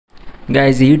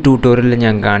Guys, ഈ ട്യൂട്ടോറിയലിൽ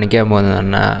ഞാൻ കാണിക്കാൻ പോകുന്നത്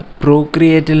പറഞ്ഞാൽ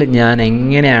പ്രോക്രിയേറ്റിൽ ഞാൻ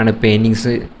എങ്ങനെയാണ്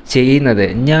പെയിൻറ്റിങ്സ് ചെയ്യുന്നത്,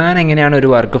 ഞാൻ എങ്ങനെയാണ് ഒരു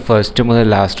വർക്ക് ഫസ്റ്റ് മുതൽ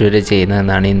ലാസ്റ്റ് വരെ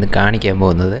ചെയ്യുന്നതെന്നാണ് ഇന്ന് കാണിക്കാൻ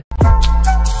പോകുന്നത്.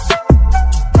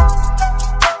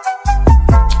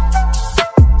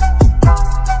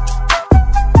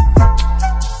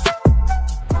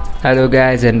 ഹലോ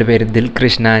ഗൈസ്, എൻ്റെ പേര്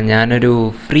ദിൽകൃഷ്ണ. ഞാനൊരു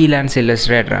ഫ്രീലാൻസ്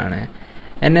ഇല്ലസ്ട്രേറ്ററാണ്.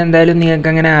 എന്നെ എന്തായാലും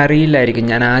നിങ്ങൾക്ക് അങ്ങനെ അറിയില്ലായിരിക്കും,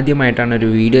 ഞാൻ ആദ്യമായിട്ടാണ് ഒരു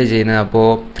വീഡിയോ ചെയ്യുന്നത്. അപ്പോൾ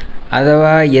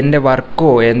അഥവാ എൻ്റെ വർക്കോ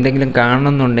എന്തെങ്കിലും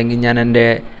കാണണമെന്നുണ്ടെങ്കിൽ ഞാൻ എൻ്റെ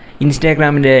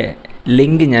ഇൻസ്റ്റാഗ്രാമിൻ്റെ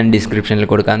ലിങ്ക് ഞാൻ ഡിസ്ക്രിപ്ഷനിൽ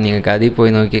കൊടുക്കാം. നിങ്ങൾക്ക് അതിൽ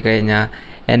പോയി നോക്കിക്കഴിഞ്ഞാൽ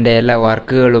എൻ്റെ എല്ലാ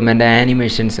വർക്കുകളും എൻ്റെ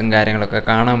ആനിമേഷൻസും കാര്യങ്ങളൊക്കെ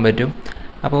കാണാൻ പറ്റും.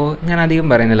 അപ്പോൾ ഞാൻ അധികം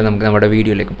പറയുന്നില്ല, നമുക്ക് നമ്മുടെ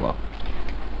വീഡിയോയിലേക്ക് പോകാം.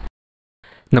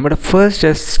 നമ്മുടെ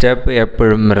ഫസ്റ്റ് സ്റ്റെപ്പ്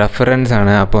എപ്പോഴും റെഫറൻസ്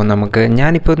ആണ്. അപ്പോൾ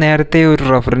ഞാനിപ്പോൾ നേരത്തെ ഒരു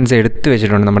റെഫറൻസ് എടുത്തു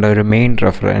വെച്ചിട്ടുണ്ട്, നമ്മുടെ ഒരു മെയിൻ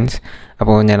റെഫറൻസ്.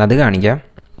 അപ്പോൾ ഞാനത് കാണിക്കാം.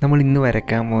 നമ്മൾ ഇന്ന്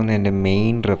വരയ്ക്കാൻ പോകുന്ന എൻ്റെ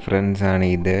മെയിൻ റെഫറൻസ് ആണ്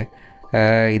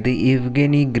ഇത്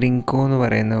ഇവ്ഗനി ഗ്രിങ്കോ എന്ന്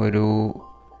പറയുന്ന ഒരു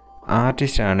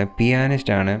ആർട്ടിസ്റ്റാണ്,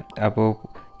 പിയാനിസ്റ്റാണ്. അപ്പോൾ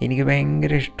എനിക്ക്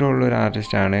ഭയങ്കര ഇഷ്ടമുള്ളൊരു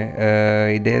ആർട്ടിസ്റ്റാണ്.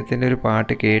 ഇദ്ദേഹത്തിൻ്റെ ഒരു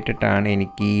പാട്ട് കേട്ടിട്ടാണ്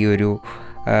എനിക്ക് ഈ ഒരു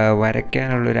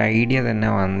വരയ്ക്കാനുള്ളൊരു ഐഡിയ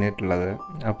തന്നെ വന്നിട്ടുള്ളത്.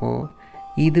 അപ്പോൾ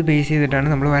ഇത് ബേസ് ചെയ്തിട്ടാണ്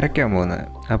നമ്മൾ വരയ്ക്കാൻ പോകുന്നത്.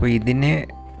 അപ്പോൾ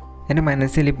എൻ്റെ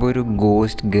മനസ്സിലിപ്പോൾ ഒരു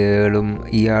ഗോസ്റ്റ് ഗേളും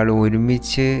ഇയാളും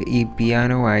ഒരുമിച്ച് ഈ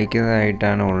പിയാനോ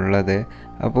വായിക്കുന്നതായിട്ടാണ് ഉള്ളത്.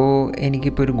 അപ്പോൾ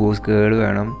എനിക്കിപ്പോൾ ഒരു ഗോസ്റ്റ് ഗേൾ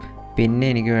വേണം, പിന്നെ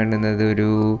എനിക്ക് വേണ്ടുന്നത് ഒരു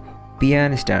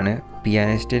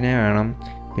പിയാനിസ്റ്റിനെ വേണം,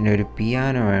 പിന്നെ ഒരു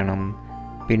പിയാനോ വേണം,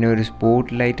 പിന്നെ ഒരു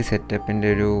സ്പോട്ട് ലൈറ്റ് സെറ്റപ്പിൻ്റെ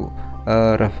ഒരു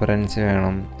റെഫറൻസ്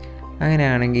വേണം.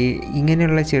 അങ്ങനെയാണെങ്കിൽ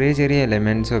ഇങ്ങനെയുള്ള ചെറിയ ചെറിയ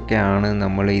എലമെൻസൊക്കെയാണ്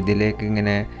നമ്മൾ ഇതിലേക്ക്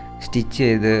ഇങ്ങനെ സ്റ്റിച്ച്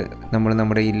ചെയ്ത്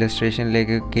നമ്മുടെ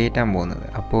ഇല്ലസ്ട്രേഷനിലേക്ക് കയറ്റാൻ പോകുന്നത്.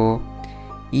 അപ്പോൾ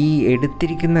ഈ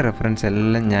എടുത്തിരിക്കുന്ന റെഫറൻസ്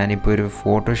എല്ലാം ഞാനിപ്പോൾ ഒരു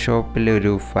ഫോട്ടോഷോപ്പിൽ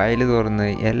ഒരു ഫയൽ തുറന്ന്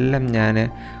എല്ലാം ഞാൻ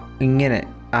ഇങ്ങനെ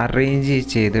അറേഞ്ച്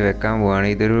ചെയ്ത് വെക്കാൻ പോവുകയാണ്.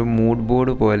 ഇതൊരു മൂഡ്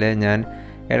ബോർഡ് പോലെ ഞാൻ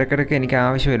ഇടയ്ക്കിടയ്ക്ക് എനിക്ക്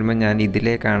ആവശ്യം വരുമ്പോൾ ഞാൻ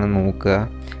ഇതിലേക്കാണ് നോക്കുക.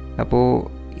 അപ്പോൾ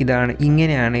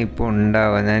ഇങ്ങനെയാണ് ഇപ്പോൾ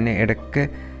ഉണ്ടാവുക. ഞാൻ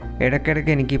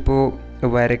ഇടയ്ക്കിടയ്ക്ക് എനിക്കിപ്പോൾ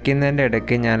വരയ്ക്കുന്നതിൻ്റെ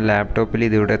ഇടയ്ക്ക് ഞാൻ ലാപ്ടോപ്പിൽ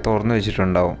ഇതിവിടെ തുറന്നു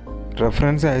വെച്ചിട്ടുണ്ടാവും.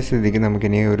 റെഫറൻസ് ആയ സ്ഥിതിക്ക്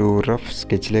നമുക്കിനി ഒരു റഫ്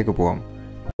സ്കെച്ചിലേക്ക് പോകാം.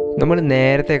 നമ്മൾ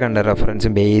നേരത്തെ കണ്ട റെഫറൻസ്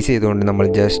ബേസ് ചെയ്തുകൊണ്ട് നമ്മൾ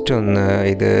ജസ്റ്റ് ഒന്ന്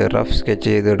ഇത് റഫ് സ്കെച്ച്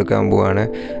ചെയ്തെടുക്കാൻ പോവുകയാണ്.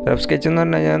 റഫ് സ്കെച്ച് എന്ന്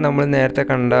പറഞ്ഞു കഴിഞ്ഞാൽ നമ്മൾ നേരത്തെ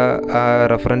കണ്ട ആ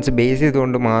റെഫറൻസ് ബേസ്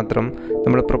ചെയ്തുകൊണ്ട് മാത്രം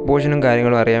നമ്മൾ പ്രൊപ്പോർഷനും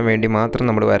കാര്യങ്ങളും അറിയാൻ വേണ്ടി മാത്രം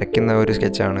നമ്മൾ വരയ്ക്കുന്ന ഒരു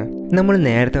സ്കെച്ചാണ്. നമ്മൾ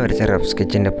നേരത്തെ വരച്ച റഫ്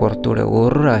സ്കെച്ചിൻ്റെ പുറത്തൂടെ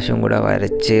ഒരു പ്രാവശ്യം കൂടെ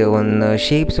വരച്ച് ഒന്ന്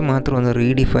ഷേപ്സ് മാത്രം ഒന്ന്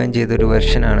റീഡിഫൈൻ ചെയ്തൊരു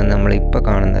വെർഷനാണ് നമ്മളിപ്പോൾ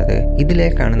കാണുന്നത്.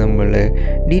 ഇതിലേക്കാണ് നമ്മൾ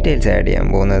ഡീറ്റെയിൽസ് ആഡ് ചെയ്യാൻ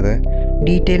പോകുന്നത്.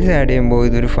 ഡീറ്റെയിൽസ് ആഡ് ചെയ്യുമ്പോൾ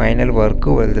ഇതൊരു ഫൈനൽ വർക്ക്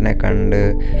പോലെ തന്നെ കണ്ട്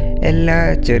എല്ലാ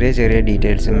ചെറിയ ചെറിയ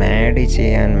ഡീറ്റെയിൽസും ആഡ്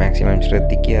ചെയ്യാൻ മാക്സിമം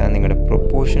ശ്രദ്ധിക്കുക. നിങ്ങളുടെ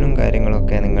പ്രൊപ്പോർഷനും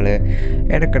കാര്യങ്ങളൊക്കെ നിങ്ങൾ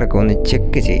ഇടയ്ക്കിടയ്ക്ക് ഒന്ന്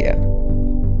ചെക്ക് ചെയ്യുക.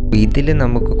 ഇതിൽ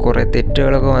നമുക്ക് കുറേ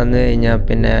തെറ്റുകളൊക്കെ വന്നു കഴിഞ്ഞാൽ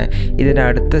പിന്നെ ഇതിൻ്റെ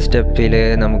അടുത്ത സ്റ്റെപ്പിൽ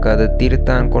നമുക്കത്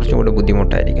തിരുത്താൻ കുറച്ചും കൂടി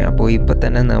ബുദ്ധിമുട്ടായിരിക്കും. അപ്പോൾ ഇപ്പോൾ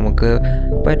തന്നെ നമുക്ക്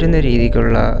പറ്റുന്ന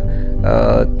രീതിക്കുള്ള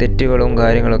തെറ്റുകളും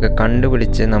കാര്യങ്ങളൊക്കെ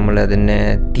കണ്ടുപിടിച്ച് നമ്മളതിനെ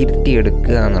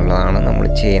തിരുത്തിയെടുക്കുക എന്നുള്ളതാണ് നമ്മൾ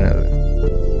ചെയ്യുന്നത്.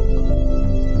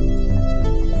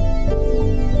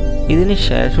 ഇതിന്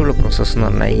ശേഷമുള്ള പ്രോസസ്സ് എന്ന്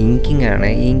പറഞ്ഞാൽ ഇങ്കിങ് ആണ്.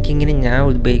 ഇങ്കിങ്ങിന് ഞാൻ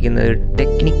ഉപയോഗിക്കുന്നത്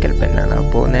ടെക്നിക്കൽ പെന്നാണ്.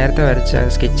 അപ്പോൾ നേരത്തെ വരച്ച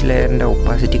സ്കെച്ച് ലെയറിൻ്റെ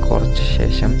ഒപ്പാസിറ്റി കുറച്ച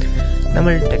ശേഷം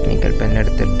നമ്മൾ ടെക്നിക്കൽ പെൻ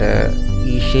എടുത്തിട്ട്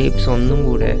ഈ ഷേപ്സ് ഒന്നും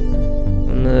കൂടെ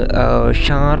ഒന്ന്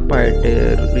ഷാർപ്പായിട്ട്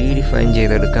റീഡിഫൈൻ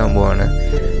ചെയ്തെടുക്കാൻ പോവാണ്.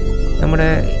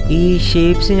 നമ്മുടെ ഈ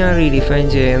ഷേപ്സ് ഞാൻ റീഡിഫൈൻ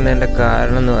ചെയ്യുന്നതിൻ്റെ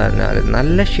കാരണം എന്ന് പറഞ്ഞാൽ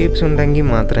നല്ല ഷേപ്സ് ഉണ്ടെങ്കിൽ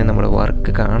മാത്രമേ നമ്മുടെ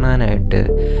വർക്ക് കാണാനായിട്ട്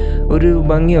ഒരു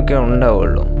ഭംഗിയൊക്കെ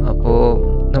ഉണ്ടാവുള്ളൂ. അപ്പോൾ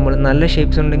നമ്മൾ നല്ല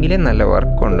ഷേപ്സ് ഉണ്ടെങ്കിലേ നല്ല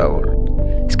വർക്ക് ഉണ്ടാവുള്ളൂ.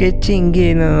 സ്കെച്ച് ഇങ്ക്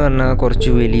ചെയ്യുന്നതെന്ന് പറഞ്ഞാൽ കുറച്ച്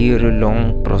വലിയൊരു ലോങ്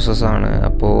പ്രോസസ്സാണ്.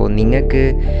 അപ്പോൾ നിങ്ങൾക്ക്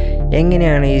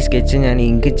എങ്ങനെയാണ് ഈ സ്കെച്ച് ഞാൻ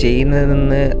ഇങ്ക്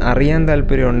ചെയ്യുന്നതെന്ന് അറിയാൻ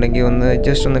താല്പര്യമുണ്ടെങ്കിൽ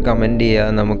ജസ്റ്റ് ഒന്ന് കമൻറ്റ്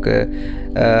ചെയ്യുക. നമുക്ക്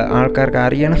ആൾക്കാർക്ക്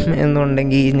അറിയണം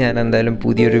എന്നുണ്ടെങ്കിൽ ഞാൻ എന്തായാലും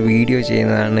പുതിയൊരു വീഡിയോ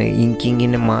ചെയ്യുന്നതാണ്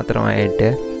ഇങ്കിങ്ങിന് മാത്രമായിട്ട്.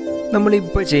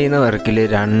 നമ്മളിപ്പോൾ ചെയ്യുന്ന വർക്കിൽ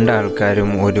രണ്ടാൾക്കാരും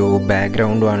ഒരു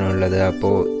ബാക്ക്ഗ്രൗണ്ടുമാണ് ഉള്ളത്.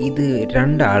 അപ്പോൾ ഇത്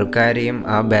രണ്ടാൾക്കാരെയും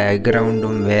ആ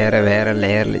ബാക്ക്ഗ്രൗണ്ടും വേറെ വേറെ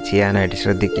ലെയറിൽ ചെയ്യാനായിട്ട്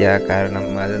ശ്രദ്ധിക്കുക. കാരണം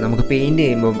അത് നമുക്ക് പെയിൻറ്റ്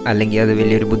ചെയ്യുമ്പം അല്ലെങ്കിൽ അത്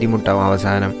വലിയൊരു ബുദ്ധിമുട്ടാവും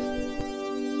അവസാനം.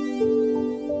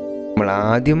 നമ്മൾ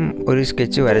ആദ്യം ഒരു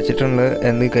സ്കെച്ച് വരച്ചിട്ടുണ്ട്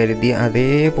എന്ന് കരുതി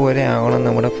അതേപോലെ ആവണം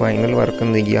നമ്മുടെ ഫൈനൽ വർക്ക്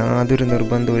എന്ന് യാതൊരു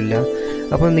നിർബന്ധമില്ല.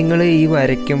 അപ്പോൾ നിങ്ങൾ ഈ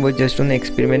വരയ്ക്കുമ്പോൾ ജസ്റ്റ് ഒന്ന്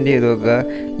എക്സ്പെരിമെൻ്റ് ചെയ്ത് നോക്കുക.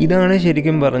 ഇതാണ്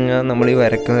ശരിക്കും പറഞ്ഞാൽ നമ്മൾ ഈ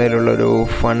വരയ്ക്കുന്നതിലുള്ളൊരു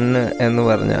ഫണ്ണ് എന്ന്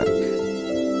പറഞ്ഞാൽ.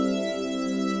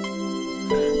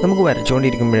 നമുക്ക്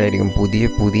വരച്ചുകൊണ്ടിരിക്കുമ്പോഴായിരിക്കും പുതിയ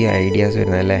പുതിയ ഐഡിയാസ്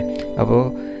വരുന്നത് അല്ലേ. അപ്പോൾ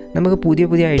നമുക്ക് പുതിയ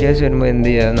പുതിയ ഐഡിയാസ് വരുമ്പോൾ എന്ത്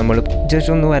ചെയ്യുക, നമ്മൾ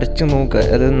ജസ്റ്റ് ഒന്ന് വരച്ച് നോക്കുക.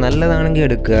 അത് നല്ലതാണെങ്കിൽ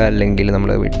എടുക്കുക, അല്ലെങ്കിൽ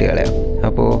നമ്മൾ വിട്ട് കളയാം.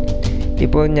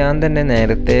 ഇപ്പോൾ ഞാൻ തന്നെ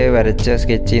നേരത്തെ വരച്ച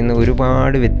സ്കെച്ചിൽ നിന്ന്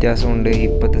ഒരുപാട് വ്യത്യാസമുണ്ട്.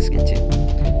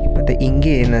 ഇപ്പോഴത്തെ ഇങ്ക്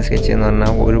ചെയ്യുന്ന സ്കെച്ച് എന്ന്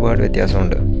പറഞ്ഞാൽ ഒരുപാട്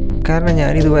വ്യത്യാസമുണ്ട്. കാരണം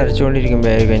ഞാനിത്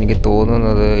വരച്ചുകൊണ്ടിരിക്കുമ്പോഴായിരിക്കും എനിക്ക്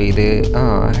തോന്നുന്നത് ഇത്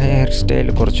ഹെയർ സ്റ്റൈൽ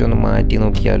കുറച്ചൊന്ന് മാറ്റി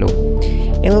നോക്കിയാലോ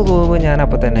എന്ന് തോന്നുമ്പോൾ ഞാൻ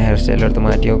അപ്പോൾ തന്നെ ഹെയർ സ്റ്റൈൽ എടുത്ത്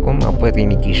മാറ്റി നോക്കും. അപ്പോൾ ഇത്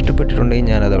എനിക്ക് ഇഷ്ടപ്പെട്ടിട്ടുണ്ടെങ്കിൽ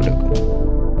ഞാനത് അവിടെ വെക്കും.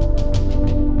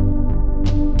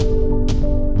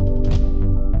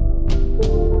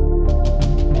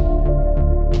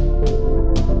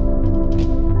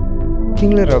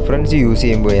 നിങ്ങൾ റെഫറൻസ് യൂസ്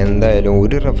ചെയ്യുമ്പോൾ എന്തായാലും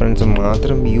ഒരു റെഫറൻസ്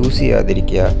മാത്രം യൂസ്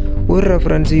ചെയ്യാതിരിക്കുക. ഒരു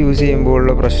റെഫറൻസ് യൂസ് ചെയ്യുമ്പോൾ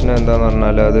ഉള്ള പ്രശ്നം എന്താണെന്ന്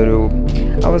പറഞ്ഞാൽ അതൊരു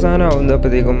അവസാനം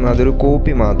ആവുന്നപ്പോഴത്തേക്കും അതൊരു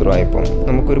കോപ്പി മാത്രമായിപ്പോൾ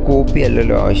നമുക്കൊരു കോപ്പി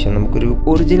അല്ലല്ലോ ആവശ്യം, നമുക്കൊരു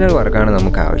ഒറിജിനൽ വർക്കാണ്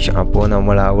നമുക്ക് ആവശ്യം. അപ്പോൾ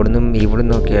നമ്മൾ അവിടുന്നും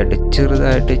ഇവിടുന്നും ഒക്കെ ആയിട്ട്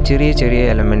ചെറുതായിട്ട് ചെറിയ ചെറിയ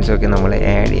എലമെൻറ്റ്സൊക്കെ നമ്മൾ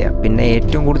ആഡ് ചെയ്യുക. പിന്നെ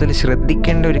ഏറ്റവും കൂടുതൽ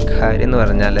ശ്രദ്ധിക്കേണ്ട ഒരു കാര്യം എന്ന്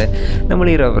പറഞ്ഞാൽ നമ്മൾ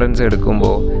ഈ റെഫറൻസ്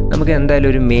എടുക്കുമ്പോൾ നമുക്ക് എന്തായാലും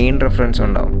ഒരു മെയിൻ റെഫറൻസ്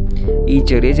ഉണ്ടാവും. ഈ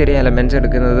ചെറിയ ചെറിയ എലമെൻറ്റ്സ്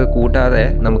എടുക്കുന്നത് കൂട്ടാതെ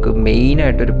നമുക്ക്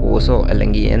മെയിനായിട്ടൊരു പോസോ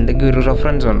അല്ലെങ്കിൽ എന്തെങ്കിലും ഒരു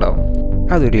റെഫറൻസ് ഉണ്ടാവും.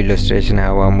 അതൊരു ഇല്ലസ്ട്രേഷൻ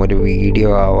ആവാം, ഒരു വീഡിയോ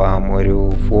ആവാം, ഒരു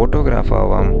ഫോട്ടോഗ്രാഫ്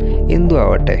ആവാം, എന്തും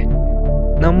ആവട്ടെ.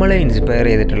 നമ്മളെ ഇൻസ്പയർ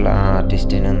ചെയ്തിട്ടുള്ള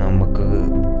ആർട്ടിസ്റ്റിന് നമുക്ക്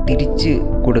തിരിച്ച്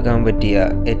കൊടുക്കാൻ പറ്റിയ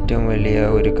ഏറ്റവും വലിയ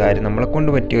ഒരു കാര്യം, നമ്മളെ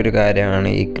കൊണ്ട് പറ്റിയ ഒരു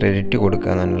കാര്യമാണ് ഈ ക്രെഡിറ്റ്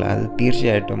കൊടുക്കുക എന്നുള്ളത്. അത്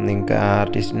തീർച്ചയായിട്ടും നിങ്ങൾക്ക് ആ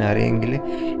ആർട്ടിസ്റ്റിനെ അറിയെങ്കിൽ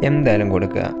എന്തായാലും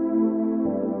കൊടുക്കുക.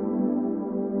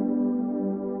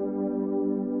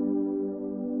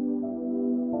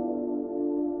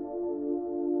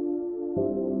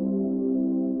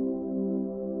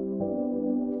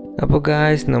 അപ്പോൾ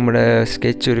ഗായ്സ്, നമ്മുടെ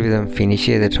സ്കെച്ച് ഒരുവിധം ഫിനിഷ്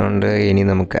ചെയ്തിട്ടുണ്ട്. ഇനി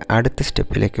നമുക്ക് അടുത്ത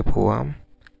സ്റ്റെപ്പിലേക്ക് പോവാം.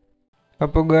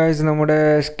 അപ്പോൾ ഗായ്സ്, നമ്മുടെ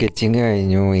സ്കെച്ചിങ്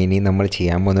കഴിഞ്ഞു. ഇനി നമ്മൾ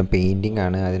ചെയ്യാൻ പോകുന്ന പെയിൻറ്റിംഗ്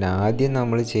ആണ്. അതിനാദ്യം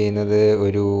നമ്മൾ ചെയ്യുന്നത്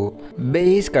ഒരു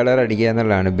ബേസ് കളർ അടിക്കുക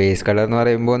എന്നുള്ളതാണ്. ബേസ് കളർ എന്ന്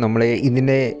പറയുമ്പോൾ നമ്മൾ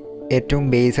ഇതിൻ്റെ ഏറ്റവും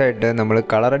ബേസായിട്ട് നമ്മൾ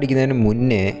കളർ അടിക്കുന്നതിന്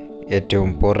മുന്നേ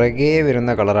ഏറ്റവും പുറകെ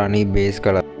വരുന്ന കളറാണ് ഈ ബേസ്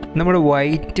കളർ. നമ്മുടെ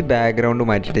വൈറ്റ് ബാക്ക്ഗ്രൗണ്ട്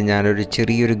മാറ്റിയിട്ട് ഞാനൊരു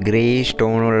ചെറിയൊരു ഗ്രേ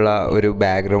സ്റ്റോണുള്ള ഒരു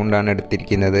ബാക്ക്ഗ്രൗണ്ടാണ്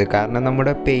എടുത്തിരിക്കുന്നത്. കാരണം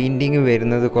നമ്മുടെ പെയിൻറ്റിങ്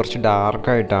വരുന്നത് കുറച്ച്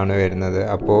ഡാർക്കായിട്ടാണ് വരുന്നത്.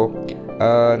 അപ്പോൾ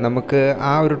നമുക്ക്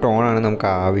ആ ഒരു ടോണാണ് നമുക്ക്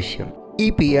ആവശ്യം. ഈ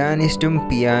പിയാനിസ്റ്റും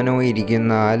പിയാനോ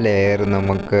ഇരിക്കുന്ന ആ ലെയർ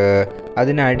നമുക്ക്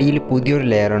അതിനടിയിൽ പുതിയൊരു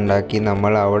ലെയർ ഉണ്ടാക്കി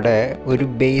നമ്മൾ അവിടെ ഒരു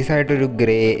ബേസായിട്ടൊരു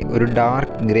ഗ്രേ, ഒരു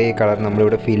ഡാർക്ക് ഗ്രേ കളർ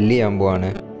നമ്മളിവിടെ ഫില്ല് ചെയ്യാൻ പോവാണ്.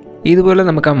 ഇതുപോലെ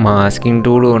നമുക്ക് ആ മാസ്കിംഗ്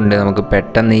ടൂൾ കൊണ്ട് നമുക്ക്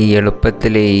പെട്ടെന്ന് ഈ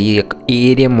എളുപ്പത്തിൽ ഈ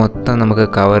ഏരിയ മൊത്തം നമുക്ക്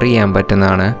കവർ ചെയ്യാൻ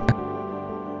പറ്റുന്നതാണ്.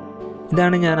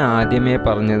 ഇതാണ് ഞാൻ ആദ്യമേ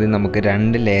പറഞ്ഞത്, നമുക്ക്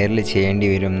 2 ലെയറിൽ ചെയ്യേണ്ടി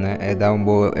വരും എന്ന്,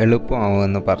 ഇതാകുമ്പോൾ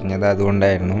എളുപ്പമാവുമെന്ന് പറഞ്ഞത്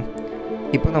അതുകൊണ്ടായിരുന്നു.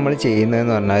 ഇപ്പോൾ നമ്മൾ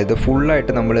ചെയ്യുന്നതെന്ന് പറഞ്ഞാൽ ഇത്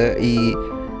ഫുള്ളായിട്ട് നമ്മൾ ഈ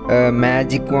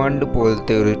മാജിക് വാണ്ട്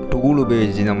പോലത്തെ ഒരു ടൂൾ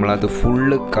ഉപയോഗിച്ച് നമ്മളത്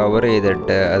ഫുള്ള് കവർ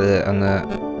ചെയ്തിട്ട് അത് അങ്ങ്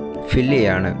ഫില്ല്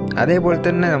ചെയ്യാണ്. അതേപോലെ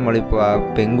തന്നെ നമ്മളിപ്പോൾ ആ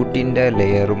പെൺകുട്ടീൻ്റെ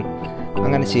ലെയറും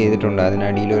അങ്ങനെ ചെയ്തിട്ടുണ്ട്.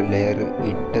 അതിനടിയിലൊരു ലെയർ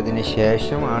ഇട്ടതിന്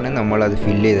ശേഷമാണ് നമ്മളത്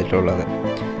ഫില്ല് ചെയ്തിട്ടുള്ളത്.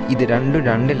 ഇത് രണ്ടും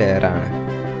 2 ലെയറാണ്.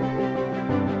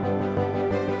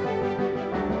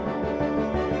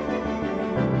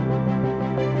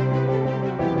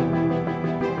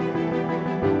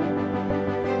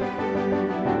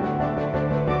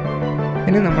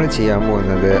 ഇനി നമ്മൾ ചെയ്യാൻ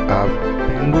പോകുന്നത് ആ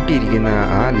പെൺകുട്ടി ഇരിക്കുന്ന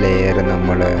ആ ലെയർ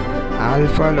നമ്മൾ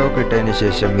ആൽഫ ലോക്ക് ഇട്ടതിന്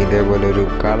ശേഷം ഇതേപോലെ ഒരു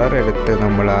കളർ എടുത്ത്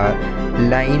നമ്മൾ ആ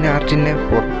ലൈൻ ആർട്ടിൻ്റെ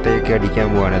പുറത്തേക്ക് അടിക്കാൻ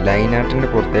പോവുകയാണ്. ലൈൻ ആർട്ടിൻ്റെ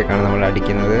പുറത്തേക്കാണ് നമ്മൾ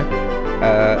അടിക്കുന്നത്.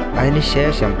 അതിന്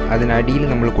ശേഷം അതിനടിയിൽ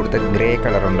നമ്മൾ കൊടുത്ത ഗ്രേ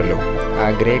കളറുണ്ടല്ലോ, ആ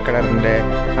ഗ്രേ കളറിൻ്റെ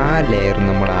ആ ലെയർ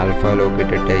നമ്മൾ ആൽഫ ലോക്ക്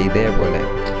ഇട്ടിട്ട് ഇതേപോലെ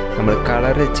നമ്മൾ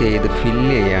കളർ ചെയ്ത്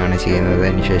ഫില്ല് ചെയ്യുകയാണ് ചെയ്യുന്നത്.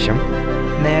 അതിന് ശേഷം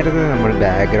നേരത്തെ നമ്മൾ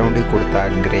ബാക്ക്ഗ്രൗണ്ടിൽ കൊടുത്ത ആ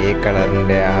ഗ്രേ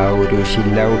കളറിൻ്റെ ആ ഒരു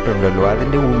ഷില്ലൗട്ട് ഉണ്ടല്ലോ,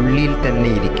 അതിൻ്റെ ഉള്ളിൽ തന്നെ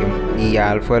ഇരിക്കും. ഈ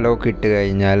ആൽഫ ലോക്ക് ഇട്ട്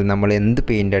കഴിഞ്ഞാൽ നമ്മൾ എന്ത്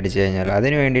പെയിൻ്റ് അടിച്ചു കഴിഞ്ഞാലും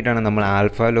അതിന് വേണ്ടിയിട്ടാണ് നമ്മൾ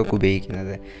ആൽഫ ലോക്ക്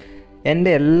ഉപയോഗിക്കുന്നത്. എൻ്റെ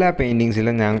എല്ലാ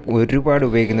പെയിൻറ്റിങ്സിലും ഞാൻ ഒരുപാട്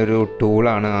ഉപയോഗിക്കുന്ന ഒരു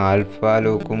ടൂളാണ് ആൽഫ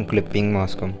ലോക്കും ക്ലിപ്പിംഗ്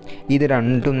മാസ്കും. ഇത്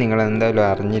രണ്ടും നിങ്ങൾ എന്തായാലും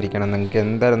അറിഞ്ഞിരിക്കണം. നിങ്ങൾക്ക്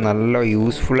എന്തായാലും നല്ല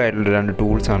യൂസ്ഫുൾ ആയിട്ടുള്ള 2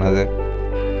 ടൂൾസാണത്.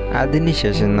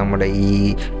 അതിനുശേഷം നമ്മുടെ ഈ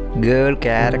ഗേൾ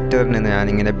ക്യാരക്ടറിന്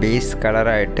ഞാനിങ്ങനെ ബേസ്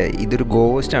കളറായിട്ട് ഇതൊരു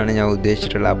ഗോസ്റ്റാണ് ഞാൻ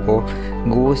ഉദ്ദേശിച്ചിട്ടുള്ളത്. അപ്പോൾ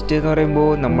ഗോസ്റ്റ് എന്ന് പറയുമ്പോൾ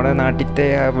നമ്മുടെ നാട്ടിലത്തെ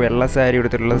ആ വെള്ള സാരി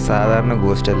എടുത്തിട്ടുള്ള സാധാരണ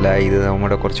ഗോസ്റ്റ് അല്ല, ഇത്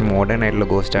നമ്മുടെ കുറച്ച് മോഡേൺ ആയിട്ടുള്ള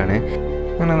ഗോസ്റ്റാണ്.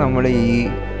 അങ്ങനെ നമ്മൾ ഈ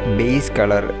ബേസ്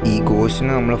കളർ, ഈ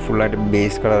ഗോസ്റ്റിന് നമ്മൾ ഫുള്ളായിട്ട്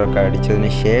ബേസ് കളറൊക്കെ അടിച്ചതിന്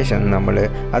ശേഷം നമ്മൾ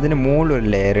അതിന് മുകളിലൊരു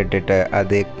ലെയർ ഇട്ടിട്ട്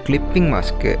അത് ക്ലിപ്പിംഗ്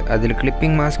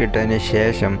മാസ്ക് ഇട്ടതിന്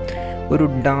ശേഷം ഒരു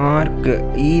ഡാർക്ക്,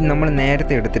 ഈ നമ്മൾ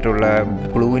നേരത്തെ എടുത്തിട്ടുള്ള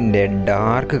ബ്ലൂവിൻ്റെ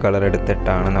ഡാർക്ക് കളർ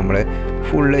എടുത്തിട്ടാണ് നമ്മൾ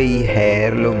ഫുള്ള് ഈ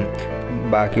ഹെയറിലും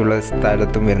ബാക്കിയുള്ള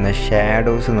സ്ഥലത്തും വരുന്ന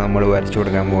ഷാഡോസ് നമ്മൾ വരച്ചു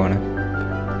കൊടുക്കാൻ പോവാണ്.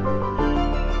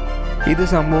 ഇത്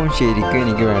സംഭവം ശരിക്കും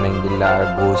എനിക്ക് വേണമെങ്കിൽ ആ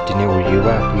ഗോസ്റ്റിനെ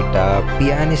ഒഴിവാക്കിയിട്ട് ആ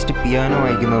പിയാനിസ്റ്റ് പിയാനോ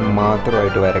വായിക്കുന്നത്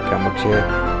മാത്രമായിട്ട് വരയ്ക്കാം. പക്ഷേ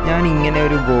ഞാൻ ഇങ്ങനെ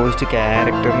ഒരു ഗോസ്റ്റ്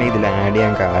ക്യാരക്ടറിനെ ഇതിൽ ആഡ്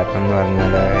ചെയ്യാൻ കാരണം എന്ന്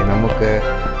പറഞ്ഞാൽ നമുക്ക്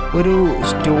ഒരു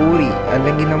സ്റ്റോറി,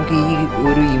 അല്ലെങ്കിൽ നമുക്ക് ഈ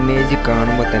ഒരു ഇമേജ്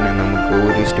കാണുമ്പോൾ തന്നെ നമുക്ക്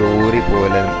ഒരു സ്റ്റോറി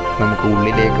പോലെ നമുക്ക്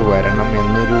ഉള്ളിലേക്ക് വരണം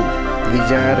എന്നൊരു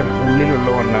വിചാരം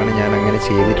ഉള്ളിലുള്ളതുകൊണ്ടാണ് ഞാൻ അങ്ങനെ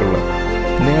ചെയ്തിട്ടുള്ളത്.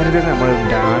 നേരത്തെ നമ്മൾ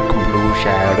ഡാർക്ക് ബ്ലൂ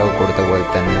ഷാഡോ കൊടുത്ത പോലെ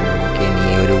തന്നെ നമുക്ക് ഇനി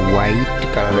ഒരു വൈറ്റ്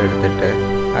കളർ എടുത്തിട്ട്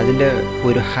അതിൻ്റെ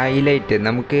ഒരു ഹൈലൈറ്റ്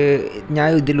ഞാൻ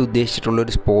ഇതിൽ ഉദ്ദേശിച്ചിട്ടുള്ള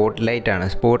ഒരു സ്പോട്ട് ലൈറ്റാണ്.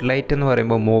 സ്പോട്ട് ലൈറ്റ് എന്ന്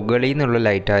പറയുമ്പോൾ മുകളിൽ നിന്നുള്ള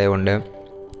ലൈറ്റ് ആയതുകൊണ്ട്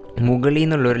മുകളിൽ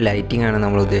നിന്നുള്ളൊരു ലൈറ്റിംഗ് ആണ്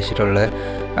നമ്മൾ ഉദ്ദേശിച്ചിട്ടുള്ളത്.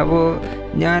 അപ്പോൾ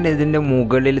ഞാൻ ഇതിൻ്റെ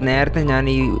മുകളിൽ നേരത്തെ ഞാൻ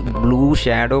ഈ ബ്ലൂ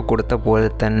ഷാഡോ കൊടുത്ത പോലെ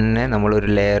തന്നെ നമ്മളൊരു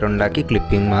ലെയർ ഉണ്ടാക്കി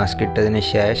ക്ലിപ്പിംഗ് മാസ്ക് ഇട്ടതിന്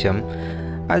ശേഷം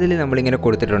അതിൽ നമ്മളിങ്ങനെ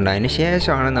കൊടുത്തിട്ടുണ്ട്. അതിന്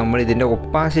ശേഷമാണ് നമ്മൾ ഇതിൻ്റെ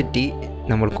ഒപ്പാസിറ്റി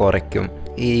നമ്മൾ കുറയ്ക്കും.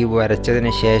 ഈ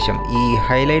വരച്ചതിന് ശേഷം ഈ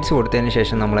ഹൈലൈറ്റ്സ് കൊടുത്തതിന്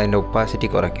ശേഷം നമ്മൾ അതിൻ്റെ ഒപ്പാസിറ്റി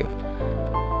കുറയ്ക്കും.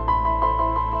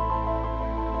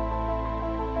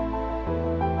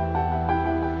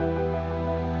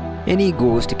 ഇനി ഈ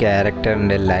ഗോസ്റ്റ്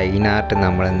ക്യാരക്ടറിൻ്റെ ലൈൻ ആർട്ട്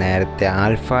നമ്മൾ നേരത്തെ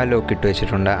ആൽഫ ലോക്ക് ഇട്ട്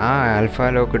വെച്ചിട്ടുണ്ട്. ആ ആൽഫ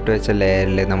ലോക്ക് ഇട്ട് വെച്ച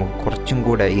ലെയറിൽ നമുക്ക് കുറച്ചും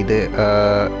കൂടെ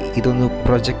ഇതൊന്ന്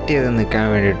പ്രൊജക്റ്റ് ചെയ്ത് നിൽക്കാൻ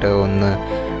വേണ്ടിയിട്ട് ഒന്ന്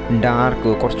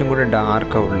കുറച്ചും കൂടെ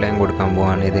ഡാർക്ക് ഔട്ട്ലൈൻ കൊടുക്കാൻ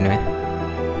പോവാണ് ഇതിന്.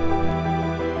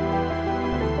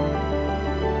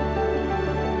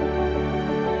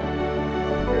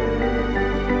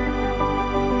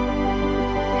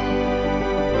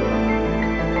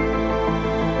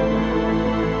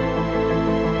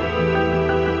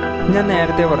 ഞാൻ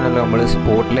നേരത്തെ പറഞ്ഞല്ലോ നമ്മൾ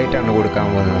സ്പോട്ട് ലൈറ്റാണ് കൊടുക്കാൻ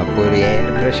പോകുന്നത്. അപ്പോൾ ഒരു എയർ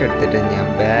ബ്രഷ് എടുത്തിട്ട് ഞാൻ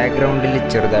ബാക്ക്ഗ്രൗണ്ടിൽ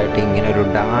ചെറുതായിട്ട് ഇങ്ങനെ ഒരു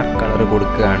ഡാർക്ക് കളർ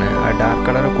കൊടുക്കുകയാണ്. ആ ഡാർക്ക്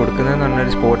കളർ കൊടുക്കുന്നതെന്ന് പറഞ്ഞാൽ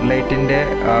ഒരു സ്പോട്ട് ലൈറ്റിൻ്റെ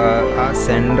ആ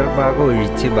സെൻറ്റർ ഭാഗം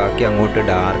ഒഴിച്ച് ബാക്കി അങ്ങോട്ട്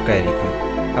ഡാർക്കായിരിക്കും.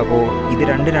 അപ്പോൾ ഇത്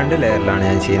രണ്ട് ലെയറിലാണ്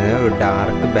ഞാൻ ചെയ്യുന്നത്. ഒരു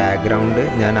ഡാർക്ക് ബാക്ക്ഗ്രൗണ്ട്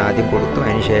ഞാൻ ആദ്യം കൊടുത്തു.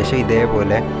 അതിന് ശേഷം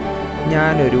ഇതേപോലെ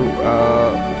ഞാനൊരു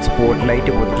സ്പോട്ട്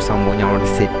ലൈറ്റ് പോലത്തൊരു സംഭവം ഞാൻ അവിടെ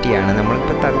സെറ്റ് ചെയ്യാണ്.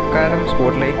 നമ്മളിപ്പോൾ തൽക്കാലം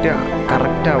സ്പോട്ട് ലൈറ്റ്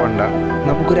കറക്റ്റ് ആവണ്ട,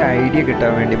 നമുക്കൊരു ഐഡിയ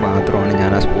കിട്ടാൻ വേണ്ടി മാത്രമാണ്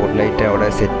ഞാൻ ആ സ്പോട്ട് ലൈറ്റ് അവിടെ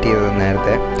സെറ്റ് ചെയ്തത്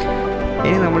നേരത്തെ.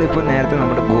 ഇനി നമ്മളിപ്പോൾ നേരത്തെ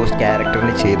നമ്മുടെ ഗോസ്റ്റ്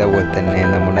ക്യാരക്ടറിന് ചെയ്ത പോലെ തന്നെ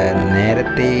നമ്മുടെ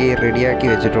നേരത്തെ റെഡിയാക്കി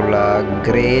വെച്ചിട്ടുള്ള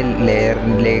ഗ്രേ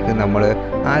ലെയറിലേക്ക് നമ്മൾ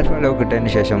ആൽഫ ലോക്ക്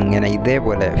ഇട്ടതിന് ശേഷം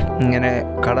ഇതേപോലെ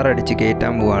കളർ അടിച്ച്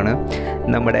കയറ്റാൻ പോവുകയാണ്.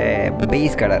 നമ്മുടെ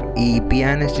ബേസ് കളർ, ഈ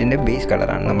പിയാനിസ്റ്റിൻ്റെ ബേസ്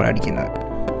കളറാണ് നമ്മൾ അടിക്കുന്നത്.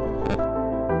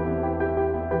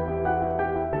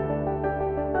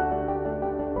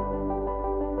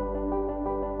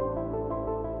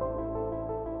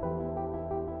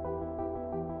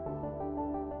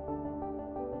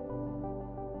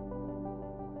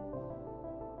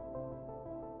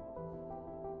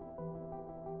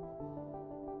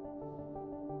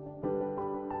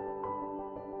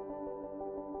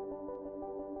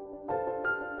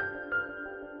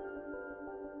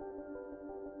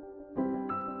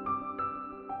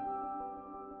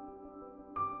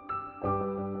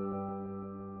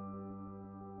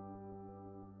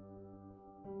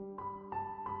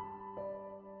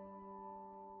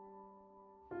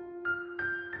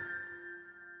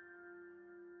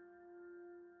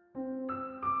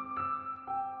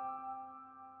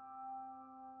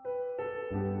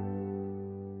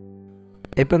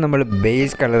 ഇപ്പോൾ നമ്മൾ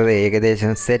ബേസ് കളർ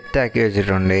ഏകദേശം സെറ്റാക്കി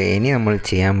വെച്ചിട്ടുണ്ട്. ഇനി നമ്മൾ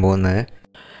ചെയ്യാൻ പോകുന്നത്,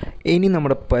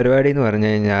 നമ്മുടെ പരിപാടി എന്ന് പറഞ്ഞു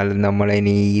കഴിഞ്ഞാൽ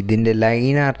നമ്മളിനി ഇതിൻ്റെ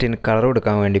ലൈൻ ആർട്ടിന് കളർ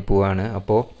കൊടുക്കാൻ വേണ്ടി പോവാണ്.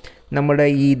 അപ്പോൾ നമ്മുടെ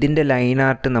ഇതിൻ്റെ ലൈൻ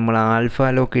ആർട്ട് നമ്മൾ ആൽഫ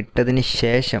ലോക്ക് ഇട്ടതിന്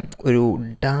ശേഷം ഒരു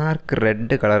ഡാർക്ക്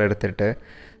റെഡ് കളർ എടുത്തിട്ട്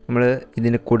നമ്മൾ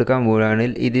ഇതിന് കൊടുക്കാൻ പോവുകയാണ്.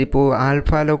 ഇതിപ്പോൾ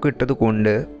ആൽഫ ലോക്ക് ഇട്ടത്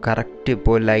കൊണ്ട് കറക്റ്റ്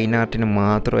ഇപ്പോൾ ലൈൻ ആർട്ടിന്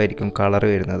മാത്രമായിരിക്കും കളർ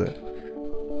വരുന്നത്.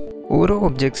 ഓരോ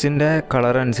ഒബ്ജക്ട്സിൻ്റെ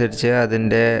കളർ അനുസരിച്ച്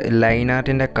അതിൻ്റെ ലൈൻ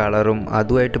ആർട്ടിൻ്റെ കളറും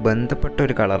അതുമായിട്ട് ബന്ധപ്പെട്ട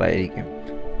ഒരു കളറായിരിക്കും.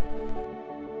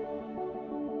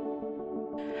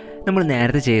 നമ്മൾ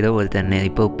നേരത്തെ ചെയ്ത പോലെ തന്നെ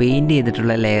ഇപ്പോൾ പെയിൻറ്റ്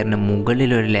ചെയ്തിട്ടുള്ള ലെയറിന്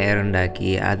മുകളിലൊരു ലെയർ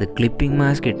ഉണ്ടാക്കി അത് ക്ലിപ്പിംഗ്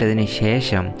മാസ്ക് ഇട്ടതിന്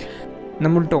ശേഷം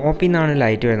നമ്മൾ ടോപ്പിൽ നിന്നാണ്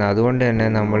ലൈറ്റ് വരുന്നത്. അതുകൊണ്ട് തന്നെ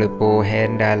നമ്മളിപ്പോൾ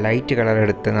ഹെയറിൻ്റെ ആ ലൈറ്റ് കളർ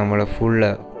എടുത്ത് നമ്മൾ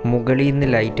ഫുള്ള് മുകളിൽ നിന്ന്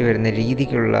ലൈറ്റ് വരുന്ന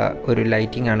രീതിക്കുള്ള ഒരു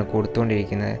ലൈറ്റിംഗ് ആണ്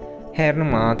കൊടുത്തുകൊണ്ടിരിക്കുന്നത്. ഹെയറിന്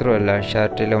മാത്രമല്ല,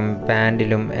 ഷർട്ടിലും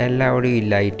പാൻറ്റിലും എല്ലാവിടെയും ഈ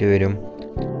ലൈറ്റ് വരും.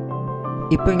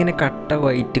 ഇപ്പോൾ ഇങ്ങനെ കട്ട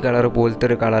വൈറ്റ് കളർ പോലത്തെ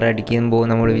ഒരു കളർ അടിക്കുമ്പോൾ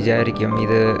നമ്മൾ വിചാരിക്കും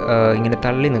ഇത് ഇങ്ങനെ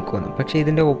തള്ളി നിൽക്കുമെന്ന്. പക്ഷേ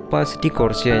ഇതിൻ്റെ ഒപ്പാസിറ്റി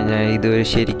കുറച്ച് കഴിഞ്ഞാൽ ഇത്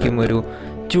ശരിക്കും ഒരു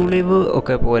ചുളിവ്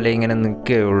ഒക്കെ പോലെ ഇങ്ങനെ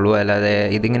നിൽക്കുകയുള്ളൂ, അല്ലാതെ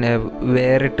ഇതിങ്ങനെ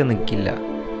വേറിട്ട് നിൽക്കില്ല.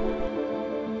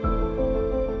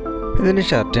 ഇതിൻ്റെ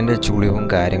ഷർട്ടിൻ്റെ ചുളിവും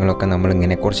കാര്യങ്ങളൊക്കെ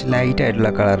നമ്മളിങ്ങനെ കുറച്ച് ലൈറ്റായിട്ടുള്ള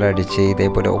കളർ അടിച്ച്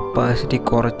ഇതേപോലെ ഒപ്പാസിറ്റി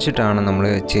കുറച്ചിട്ടാണ് നമ്മൾ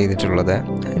ചെയ്തിട്ടുള്ളത്.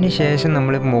 അതിന് ശേഷം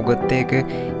നമ്മൾ മുഖത്തേക്ക്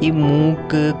ഈ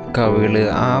മൂക്ക്, കവിള്,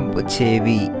 ആ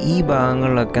ചെവി, ഈ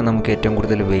ഭാഗങ്ങളിലൊക്കെ നമുക്ക് ഏറ്റവും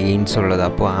കൂടുതൽ വെയിൻസ് ഉള്ളത്.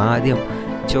 അപ്പോൾ ആദ്യം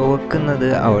ചുവക്കുന്നത്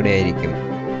അവിടെ ആയിരിക്കും.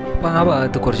 അപ്പോൾ ആ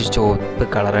ഭാഗത്ത് കുറച്ച് ചുവപ്പ്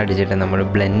കളർ അടിച്ചിട്ട് നമ്മൾ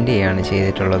ബ്ലെൻഡ് ചെയ്യാണ്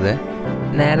ചെയ്തിട്ടുള്ളത്.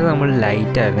 നേരെ നമ്മൾ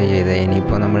ലൈറ്റായിരുന്നു ചെയ്തത്.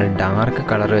 ഇനിയിപ്പോൾ നമ്മൾ ഡാർക്ക്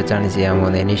കളർ വെച്ചാണ് ചെയ്യാൻ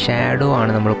പോകുന്നത്. ഇനി ഷാഡോ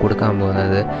ആണ് നമ്മൾ കൊടുക്കാൻ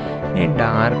പോകുന്നത്. ഇനി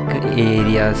ഡാർക്ക്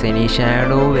ഏരിയാസ്, ഇനി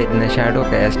ഷാഡോ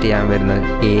കാസ്റ്റ് ചെയ്യാൻ വരുന്ന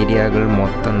ഏരിയകൾ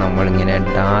മൊത്തം നമ്മളിങ്ങനെ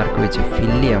ഡാർക്ക് വെച്ച്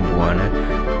ഫില്ല് ചെയ്യാൻ പോവാണ്.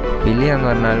 ഫില്ല് ചെയ്യാന്ന്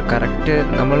പറഞ്ഞാൽ കറക്റ്റ്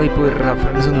നമ്മളിപ്പോൾ ഒരു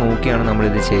റെഫറൻസ് നോക്കിയാണ്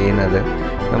നമ്മളിത് ചെയ്യുന്നത്.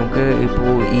 നമുക്ക്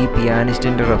ഇപ്പോൾ ഈ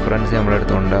പിയാനിസ്റ്റിൻ്റെ റെഫറൻസ്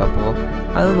നമ്മളെടുത്തുണ്ട്. അപ്പോൾ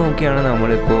അത് നോക്കിയാണ്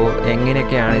നമ്മളിപ്പോൾ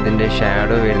എങ്ങനെയൊക്കെയാണ് ഇതിൻ്റെ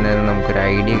ഷാഡോ വരുന്നതെന്ന് നമുക്കൊരു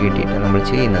ഐഡിയ കിട്ടിയിട്ട് നമ്മൾ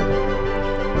ചെയ്യുന്നത്.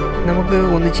 നമുക്ക്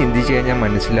ഒന്ന് ചിന്തിച്ച് കഴിഞ്ഞാൽ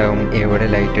മനസ്സിലാവും എവിടെ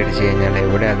ലൈറ്റ് അടിച്ച് കഴിഞ്ഞാൽ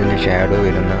എവിടെ അതിൻ്റെ ഷാഡോ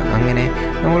വരുന്ന. അങ്ങനെ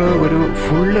നമ്മൾ ഒരു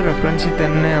ഫുൾ റെഫറൻസിൽ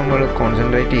തന്നെ നമ്മൾ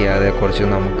കോൺസെൻട്രേറ്റ് ചെയ്യാതെ കുറച്ച്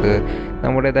നമുക്ക്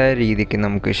നമ്മുടേതായ രീതിക്ക്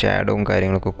നമുക്ക് ഷാഡോവും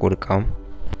കാര്യങ്ങളൊക്കെ കൊടുക്കാം.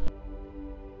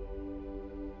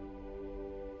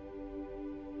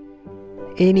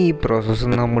 ഇനി ഈ പ്രോസസ്സ്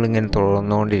നമ്മളിങ്ങനെ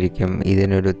തുടർന്നുകൊണ്ടിരിക്കും.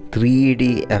 ഇതിനൊരു 3D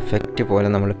എഫക്റ്റ് പോലെ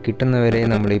നമ്മൾ കിട്ടുന്നവരെ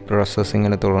നമ്മൾ ഈ പ്രോസസ്സ്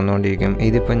ഇങ്ങനെ തുടർന്നുകൊണ്ടിരിക്കും.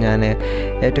 ഇതിപ്പോൾ ഞാൻ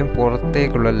ഏറ്റവും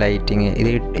പുറത്തേക്കുള്ള ലൈറ്റിങ്,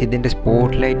 ഇതിൻ്റെ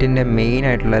സ്പോട്ട് ലൈറ്റിൻ്റെ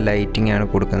മെയിനായിട്ടുള്ള ലൈറ്റിംഗ് ആണ്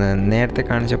കൊടുക്കുന്നത്. നേരത്തെ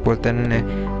കാണിച്ചപ്പോൾ തന്നെ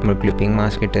നമ്മൾ ക്ലിപ്പിംഗ്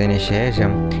മാസ്ക് ഇട്ടതിന്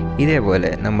ശേഷം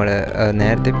ഇതേപോലെ നമ്മൾ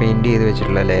നേരത്തെ പെയിൻറ്റ് ചെയ്ത്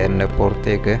വെച്ചിട്ടുള്ള ലെയറിൻ്റെ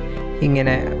പുറത്തേക്ക്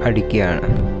ഇങ്ങനെ അടിക്കുകയാണ്.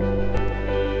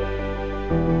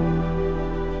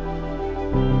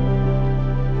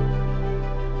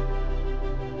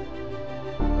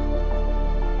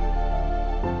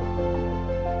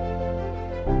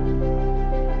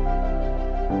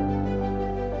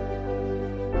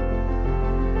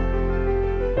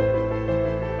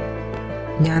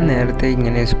 ഞാൻ നേരത്തെ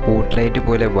ഇങ്ങനെ സ്പോട്ട് ലൈറ്റ്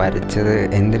പോലെ വരച്ചത്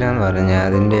എന്തിനാന്ന് പറഞ്ഞാൽ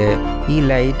അതിൻ്റെ ഈ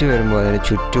ലൈറ്റ് വരുമ്പോൾ അതിന്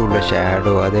ചുറ്റുമുള്ള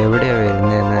ഷാഡോ അതെവിടെയാണ്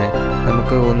വരുന്നതെന്ന്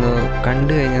നമുക്ക് ഒന്ന്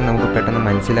കണ്ടു കഴിഞ്ഞാൽ നമുക്ക് പെട്ടെന്ന്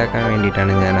മനസ്സിലാക്കാൻ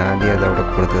വേണ്ടിയിട്ടാണ് ഞാൻ ആദ്യം അതവിടെ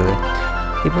കൊടുത്തത്.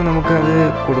 ഇപ്പോൾ നമുക്കത്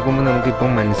കൊടുക്കുമ്പോൾ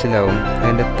നമുക്കിപ്പം മനസ്സിലാവും,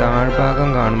 അതിൻ്റെ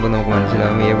താഴ്ഭാഗം കാണുമ്പോൾ നമുക്ക്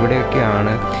മനസ്സിലാവും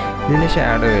എവിടെയൊക്കെയാണ് ഇതിൻ്റെ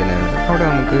ഷാഡോ വരുന്നത്. അവിടെ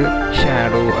നമുക്ക്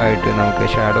ഷാഡോ ആയിട്ട് നമുക്ക്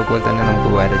ഷാഡോ പോലെ തന്നെ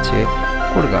നമുക്ക് വരച്ച്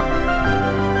കൊടുക്കാം.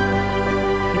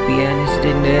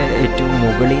 പിയാനിസ്റ്റിൻ്റെ ഏറ്റവും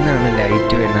മുകളിൽ നിന്നാണ്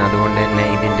ലൈറ്റ് വരുന്നത്. അതുകൊണ്ട് തന്നെ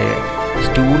ഇതിൻ്റെ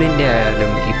സ്റ്റൂളിൻ്റെ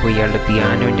ആയാലും ഇപ്പോൾ ഇയാളുടെ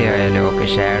പിയാനോൻ്റെ ആയാലും ഒക്കെ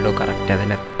ഷാഡോ കറക്റ്റ്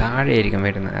അതിൻ്റെ താഴെ ആയിരിക്കും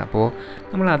വരുന്നത്. അപ്പോൾ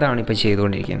നമ്മൾ അതാണ് ഇപ്പോൾ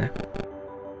ചെയ്തുകൊണ്ടിരിക്കുന്നത്.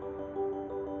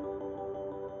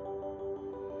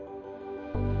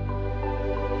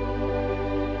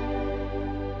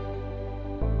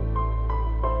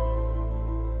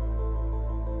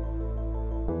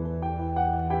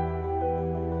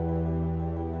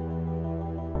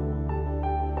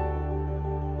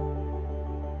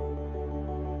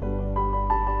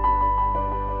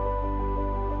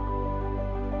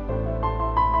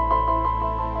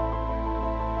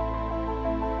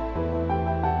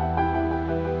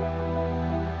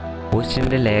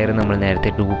 ഗോസ്റ്റിൻ്റെ ലെയർ നമ്മൾ നേരത്തെ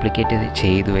ഡ്യൂപ്ലിക്കേറ്റ്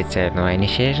ചെയ്തു വെച്ചായിരുന്നു. അതിന്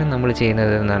ശേഷം നമ്മൾ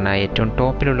ചെയ്യുന്നത് എന്ന് പറഞ്ഞാൽ ഏറ്റവും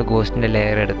ടോപ്പിലുള്ള ഗോസ്റ്റിൻ്റെ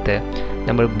ലെയർ എടുത്ത്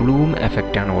നമ്മൾ ബ്ലൂം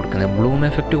എഫക്റ്റാണ് കൊടുക്കുന്നത്. ബ്ലൂം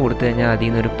എഫക്റ്റ് കൊടുത്തു കഴിഞ്ഞാൽ അതിൽ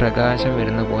നിന്നൊരു പ്രകാശം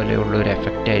വരുന്ന പോലെയുള്ള ഒരു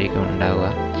എഫക്റ്റ് ആയിരിക്കും ഉണ്ടാവുക.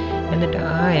 എന്നിട്ട്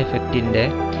ആ എഫക്റ്റിൻ്റെ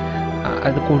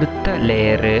അത് കൊടുത്ത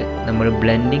ലെയർ നമ്മൾ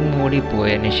ബ്ലെൻഡിങ് മോഡിൽ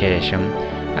പോയതിന് ശേഷം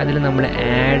അതിൽ നമ്മൾ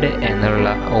ആഡ്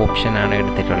എന്നുള്ള ഓപ്ഷനാണ്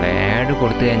എടുത്തിട്ടുള്ളത്. ആഡ്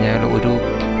കൊടുത്തു കഴിഞ്ഞാൽ ഒരു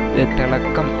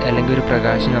തിളക്കം അല്ലെങ്കിൽ ഒരു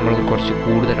പ്രകാശം നമ്മൾക്ക് കുറച്ച്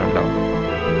കൂടുതലുണ്ടാവും.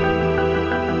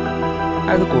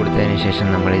 അത് കൊടുത്തതിന് ശേഷം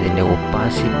നമ്മൾ ഇതിൻ്റെ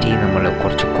ഒപ്പാസിറ്റി നമ്മൾ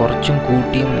കുറച്ചും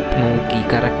കൂട്ടിയും നോക്കി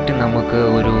കറക്റ്റ് നമുക്ക്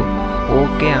ഒരു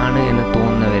ഓക്കെ ആണ് എന്ന്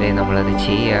തോന്നുന്നവരെ നമ്മളത്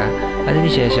ചെയ്യുക.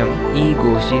 അതിനുശേഷം ഈ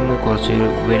ഗോസ്റ്റിൽ നിന്ന് കുറച്ച്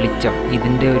വെളിച്ചം,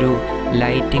 ഇതിൻ്റെ ഒരു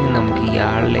ലൈറ്റിങ് നമുക്ക്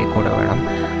ഇയാളിലേക്ക് കൂടെ വേണം.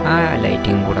 ആ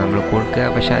ലൈറ്റിങ് കൂടെ നമ്മൾ കൊടുക്കുക.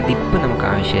 പക്ഷേ അതിപ്പോൾ നമുക്ക്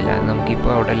ആവശ്യമില്ല.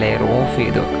 നമുക്കിപ്പോൾ അവിടെ ലെയർ ഓഫ്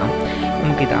ചെയ്ത് വെക്കാം.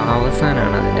 നമുക്കിത്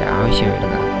അവസാനമാണ് അതിൻ്റെ ആവശ്യം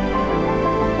വരുന്നത്.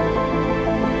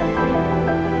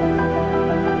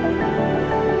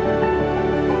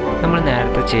 നമ്മൾ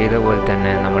നേരത്തെ ചെയ്ത പോലെ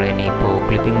തന്നെ നമ്മൾ ഇനിയിപ്പോൾ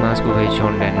ക്ലിപ്പിംഗ് മാസ്ക്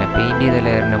ഉപയോഗിച്ചുകൊണ്ട് തന്നെ പെയിൻറ്റ് ചെയ്ത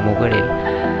ലെയറിൻ്റെ മുകളിൽ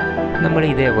നമ്മൾ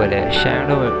ഇതേപോലെ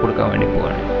ഷാഡോ കൊടുക്കാൻ വേണ്ടി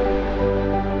പോവാണ്.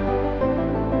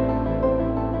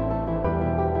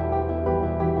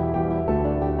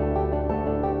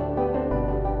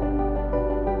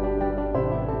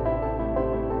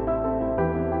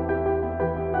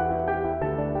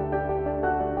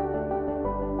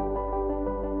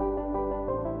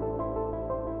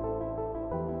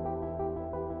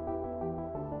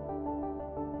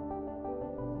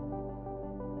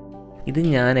 ഇത്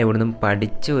ഞാൻ എവിടുന്നും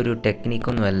പഠിച്ച ഒരു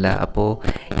ടെക്നിക്കൊന്നുമല്ല. അപ്പോൾ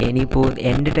ഇനിയിപ്പോൾ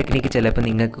എൻ്റെ ടെക്നിക്ക് ചിലപ്പോൾ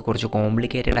നിങ്ങൾക്ക് കുറച്ച്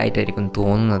കോംപ്ലിക്കേറ്റഡ് ആയിട്ടായിരിക്കും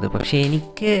തോന്നുന്നത്. പക്ഷേ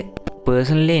എനിക്ക്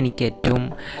പേഴ്സണലി എനിക്ക് ഏറ്റവും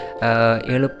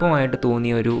എളുപ്പമായിട്ട്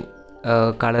തോന്നിയ ഒരു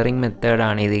കളറിങ്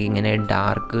മെത്തേഡാണ് ഇത്. ഇങ്ങനെ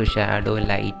ഡാർക്ക് ഷാഡോ,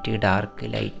 ലൈറ്റ്,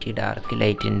 ഡാർക്ക്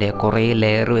ലൈറ്റിൻ്റെ കുറേ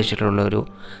ലെയർ വെച്ചിട്ടുള്ളൊരു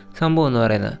സംഭവം എന്ന്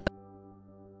പറയുന്നത്.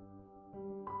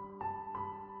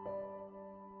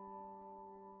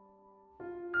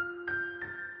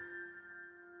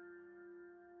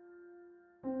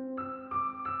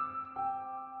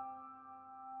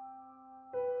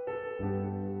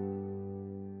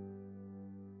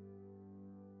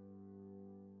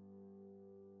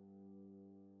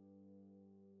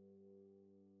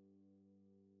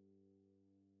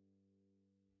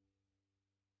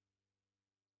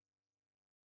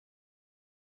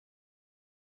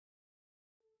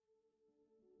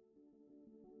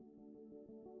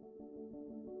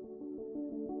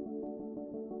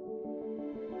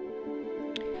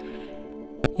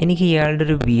 എനിക്ക് ഇയാളുടെ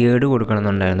ഒരു ബിയേർഡ്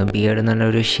കൊടുക്കണമെന്നുണ്ടായിരുന്നു. ബിയേർഡ് എന്ന് പറഞ്ഞാൽ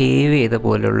ഒരു ഷേവ് ചെയ്ത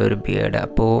പോലുള്ളൊരു ബിയേർഡ്.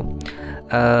 അപ്പോൾ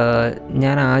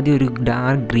ഞാൻ ആദ്യം ഒരു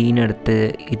ഡാർക്ക് ഗ്രീൻ എടുത്ത്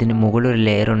ഇതിന് മുകളിലൊരു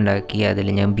ലെയർ ഉണ്ടാക്കി അതിൽ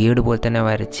ഞാൻ ബിയേർഡ് പോലെ തന്നെ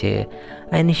വരച്ച്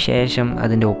അതിന് ശേഷം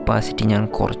അതിൻ്റെ ഒപ്പാസിറ്റി ഞാൻ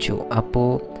കുറച്ചു. അപ്പോൾ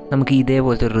നമുക്ക്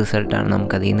ഇതേപോലത്തെ ഒരു റിസൾട്ടാണ്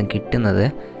നമുക്കതിൽ നിന്ന് കിട്ടുന്നത്.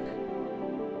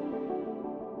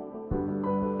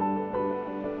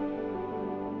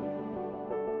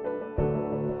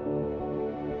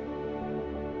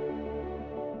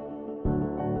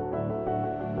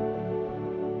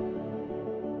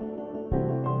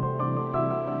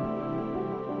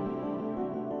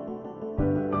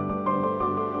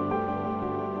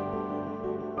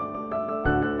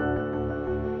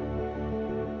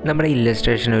 നമ്മുടെ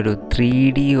ഇല്ലസ്ട്രേഷൻ ഒരു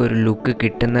 3D ഒരു ലുക്ക്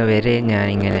കിട്ടുന്ന വരെ ഞാൻ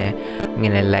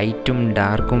ഇങ്ങനെ ലൈറ്റും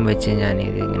ഡാർക്കും വെച്ച് ഞാൻ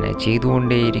ഇതിങ്ങനെ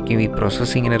ചെയ്തുകൊണ്ടേയിരിക്കും. ഈ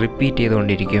പ്രോസസ്സ് ഇങ്ങനെ റിപ്പീറ്റ്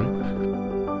ചെയ്തുകൊണ്ടിരിക്കും.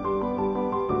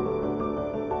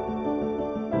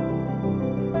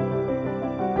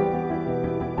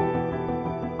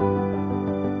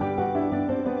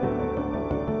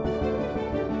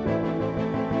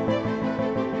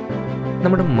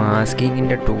 നമ്മുടെ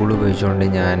മാസ്കിങ്ങിൻ്റെ ടൂൾ ഉപയോഗിച്ചുകൊണ്ട്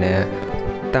ഞാൻ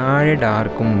താഴെ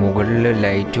ഡാർക്കും മുകളിൽ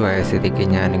ലൈറ്റും ആയ സ്ഥിതിക്ക്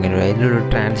ഞാനിങ്ങനെ അതിലൊരു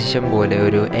ട്രാൻസിഷൻ പോലെ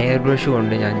ഒരു എയർ ബ്രഷ്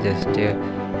കൊണ്ട് ഞാൻ ജസ്റ്റ്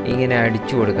ഇങ്ങനെ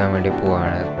അടിച്ചു കൊടുക്കാൻ വേണ്ടി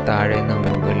പോവാണ് താഴെ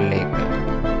നിന്ന് മുകളിലേക്ക്.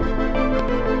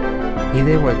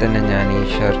 ഇതേപോലെ തന്നെ ഞാൻ ഈ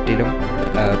ഷർട്ടിലും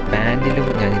പാൻറ്റിലും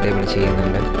ഞാൻ ഇതേപോലെ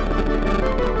ചെയ്യുന്നുണ്ട്.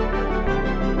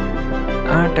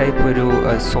 ആ ടൈപ്പ് ഒരു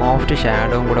സോഫ്റ്റ്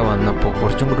ഷാഡോവും കൂടെ വന്നപ്പോൾ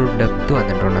കുറച്ചും കൂടി ഒരു ഡെപ്ത്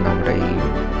വന്നിട്ടുണ്ട് നമ്മുടെ ഈ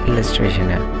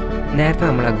ഇല്ലസ്ട്രേഷന്. നേരത്തെ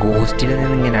നമ്മൾ ആ ഗോസ്റ്റിൽ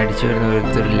നിന്ന് ഇങ്ങനെ അടിച്ചു വരുന്ന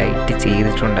ഒരു ലൈറ്റ്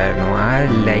ചെയ്തിട്ടുണ്ടായിരുന്നു. ആ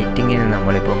ലൈറ്റിങ്ങിന്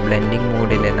നമ്മളിപ്പോൾ ബ്ലെൻഡിങ്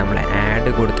മോഡിൽ നമ്മൾ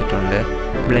ആഡ് കൊടുത്തിട്ടുണ്ട്.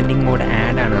 ബ്ലെൻഡിങ് മോഡ്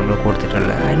ആഡാണ് നമ്മൾ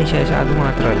കൊടുത്തിട്ടുള്ളത്. അതിനുശേഷം അത്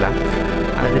മാത്രമല്ല,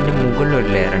 അതിൻ്റെ മുകളിലൊരു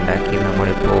ലെയർ ഉണ്ടാക്കി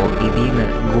നമ്മളിപ്പോൾ ഇതിൽ നിന്ന്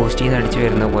ഗോസ്റ്റിൽ നിന്ന് അടിച്ചു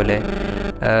വരുന്ന പോലെ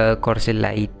കുറച്ച്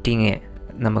ലൈറ്റിങ്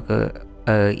നമുക്ക്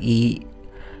ഈ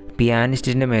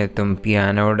പിയാനിസ്റ്റിൻ്റെ മേത്തും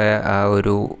പിയാനോയുടെ ആ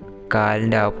ഒരു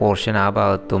കാലിൻ്റെ ആ പോർഷൻ ആ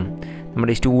ഭാഗത്തും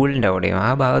നമ്മുടെ ഈ സ്റ്റൂളിൻ്റെ അവിടെയും ആ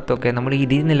ഭാഗത്തൊക്കെ നമ്മൾ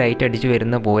ഇതിൽ നിന്ന് ലൈറ്റ് അടിച്ച്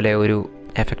വരുന്ന പോലെ ഒരു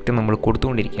എഫക്റ്റ് നമ്മൾ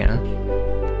കൊടുത്തുകൊണ്ടിരിക്കുകയാണ്.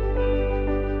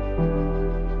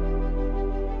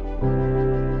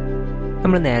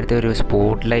 നമ്മൾ നേരത്തെ ഒരു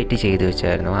സ്പോട്ട് ലൈറ്റ് ചെയ്ത്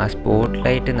വെച്ചായിരുന്നു. ആ സ്പോട്ട്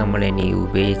ലൈറ്റ് നമ്മൾ ഇനി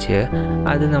ഉപയോഗിച്ച്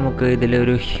അത് നമുക്ക്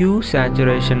ഇതിലൊരു ഹ്യൂ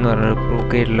സാച്ചുറേഷൻ എന്ന് പറഞ്ഞൊരു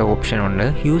പ്രോക്രിയേറ്റിലെ ഓപ്ഷൻ ഉണ്ട്.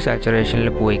 ഹ്യൂ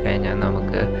സാച്ചുറേഷനിൽ പോയി കഴിഞ്ഞാൽ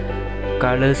നമുക്ക്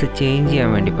കളേഴ്സ് ചേഞ്ച് ചെയ്യാൻ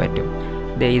വേണ്ടി പറ്റും.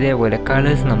 ഇതേപോലെ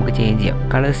കളേഴ്സ് നമുക്ക് ചേഞ്ച് ചെയ്യാം.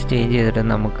 കളേഴ്സ് ചേഞ്ച് ചെയ്തിട്ട്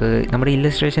നമുക്ക് നമ്മുടെ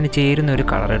ഇല്ലസ്ട്രേഷന് ചേരുന്ന ഒരു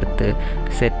കളർ എടുത്ത്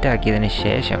സെറ്റാക്കിയതിന്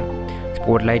ശേഷം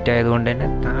സ്പോട്ട് ലൈറ്റ് ആയതുകൊണ്ട് തന്നെ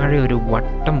താഴെ ഒരു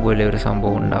വട്ടം പോലെ ഒരു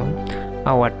സംഭവം ഉണ്ടാവും.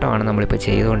 ആ വട്ടമാണ് നമ്മളിപ്പോൾ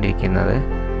ചെയ്തുകൊണ്ടിരിക്കുന്നത്.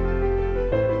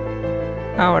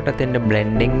 ആ വട്ടത്തിൻ്റെ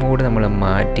ബ്ലെൻഡിങ് മോഡ് നമ്മൾ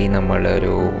മാറ്റി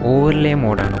നമ്മളൊരു ഓവർലേ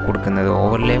മോഡാണ് കൊടുക്കുന്നത്.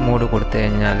 ഓവർലേ മോഡ് കൊടുത്തു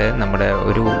കഴിഞ്ഞാൽ നമ്മുടെ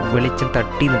ഒരു വെളിച്ചം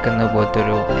തട്ടി നിൽക്കുന്ന പോലത്തെ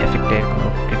ഒരു എഫക്റ്റ്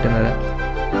ആയിരിക്കും കിട്ടുന്നത്.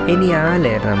 ഇനി ആ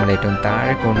ലെയർ നമ്മൾ ഏറ്റവും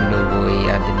താഴെ കൊണ്ടുപോയി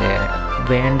അതിൻ്റെ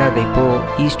വേണ്ടത് ഇപ്പോൾ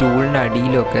ഈ സ്റ്റൂളിൻ്റെ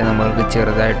അടിയിലൊക്കെ നമ്മൾക്ക്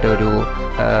ചെറുതായിട്ടൊരു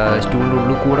സ്റ്റൂളിൻ്റെ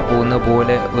ഉള്ളിൽ കൂടെ പോകുന്ന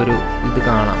പോലെ ഒരു ഇത്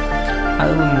കാണാം.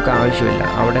 അത് നമുക്ക് ആവശ്യമില്ല.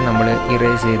 അവിടെ നമ്മൾ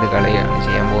ഇറേസ് ചെയ്ത് കളയുകയാണ്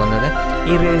ചെയ്യാൻ പോകുന്നത്.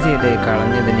 ഇറേസ് ചെയ്ത്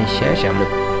കളഞ്ഞതിന് ശേഷം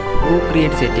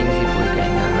പ്രോക്രിയേറ്റ് സെറ്റിങ്സിൽ പോയി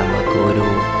കഴിഞ്ഞാൽ നമുക്ക് ഒരു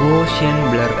ഗോഷ്യൻ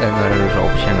ബ്ലർ എന്ന് പറയുന്നൊരു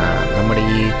ഓപ്ഷനാണ്. നമ്മുടെ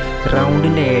ഈ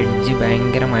റൗണ്ടിൻ്റെ എഡ്ജ്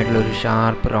ഭയങ്കരമായിട്ടുള്ളൊരു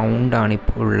ഷാർപ്പ് റൗണ്ടാണ്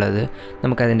ഇപ്പോൾ ഉള്ളത്.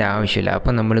 നമുക്കതിൻ്റെ ആവശ്യമില്ല.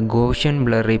 അപ്പോൾ നമ്മൾ ഗോഷ്യൻ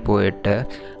ബ്ലറിൽ പോയിട്ട്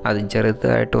അത്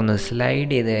ചെറുതായിട്ടൊന്ന്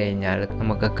സ്ലൈഡ് ചെയ്ത് കഴിഞ്ഞാൽ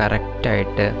നമുക്ക്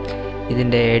കറക്റ്റായിട്ട്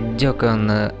ഇതിൻ്റെ എഡ്ജൊക്കെ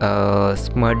ഒന്ന്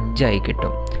സ്മഡ്ജായി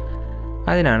കിട്ടും.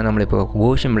 അതിനാണ് നമ്മളിപ്പോൾ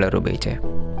ഗോഷ്യൻ ബ്ലർ ഉപയോഗിച്ചത്.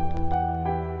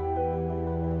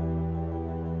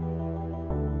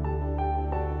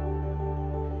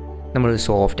 നമ്മൾ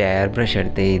സോഫ്റ്റ് എയർ ബ്രഷ്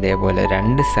എടുത്ത് ഇതേപോലെ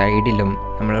രണ്ട് സൈഡിലും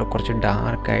നമ്മൾ കുറച്ച്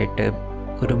ഡാർക്കായിട്ട്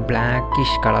ഒരു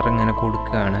ബ്ലാക്കിഷ് കളർ ഇങ്ങനെ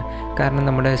കൊടുക്കുകയാണ്. കാരണം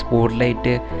നമ്മുടെ സ്പോട്ട്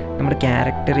ലൈറ്റ് നമ്മുടെ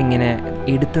ക്യാരക്ടർ ഇങ്ങനെ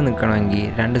എടുത്ത് നിൽക്കണമെങ്കിൽ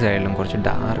രണ്ട് സൈഡിലും കുറച്ച്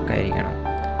ഡാർക്കായിരിക്കണം.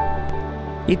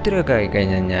 ഇത്രയൊക്കെ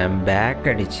ആയിക്കഴിഞ്ഞാൽ ഞാൻ ബാക്ക്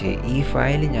അടിച്ച് ഈ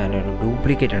ഫയൽ ഞാനൊരു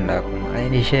ഡ്യൂപ്ലിക്കേറ്റ് ഉണ്ടാക്കും.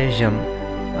 അതിന് ശേഷം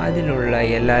അതിലുള്ള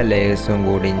എല്ലാ ലെയേഴ്സും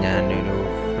കൂടി ഞാനൊരു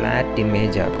ഫ്ലാറ്റ്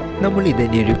ഇമേജ് ആക്കും. നമ്മൾ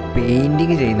ഇതിൻ്റെ ഒരു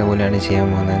പെയിൻറ്റിങ് ചെയ്യുന്ന പോലെയാണ് ചെയ്യാൻ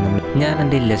പോകുന്നത്. ഞാൻ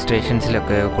എൻ്റെ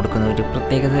ഇല്ലസ്ട്രേഷൻസിലൊക്കെ കൊടുക്കുന്ന ഒരു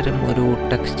പ്രത്യേകതരം ഒരു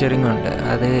ടെക്സ്ചറിങ് ഉണ്ട്.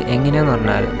 അത് എങ്ങനെയാണെന്ന്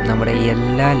പറഞ്ഞാൽ നമ്മുടെ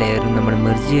എല്ലാ ലെയറും നമ്മൾ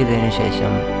മെർജ് ചെയ്തതിന്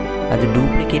ശേഷം അത്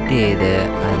ഡ്യൂപ്ലിക്കേറ്റ് ചെയ്ത്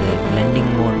അത്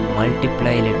ബ്ലെൻഡിങ് മോഡ്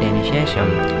മൾട്ടിപ്ലൈയിലിട്ടതിന് ശേഷം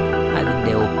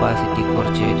അതിൻ്റെ ഒപ്പാസിറ്റി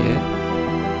കുറച്ച്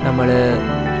നമ്മൾ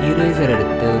ഇറേസർ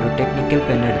എടുത്ത് ഒരു ടെക്നിക്കൽ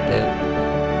പെൻ എടുത്ത്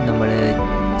നമ്മൾ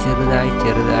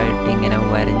ചെറുതായിട്ട് ഇങ്ങനെ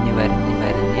വരഞ്ഞ്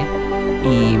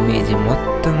ഈ ഇമേജ്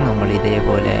മൊത്തം നമ്മൾ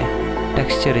ഇതേപോലെ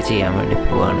ടെക്സ്ചർ ചെയ്യാൻ വേണ്ടി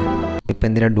പോവാണ്. ഇപ്പം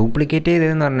എന്തിനാണ് ഡ്യൂപ്ലിക്കേറ്റ്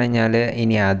ചെയ്തതെന്ന് പറഞ്ഞു കഴിഞ്ഞാൽ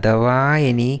ഇനി അഥവാ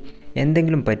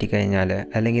എന്തെങ്കിലും പറ്റിക്കഴിഞ്ഞാൽ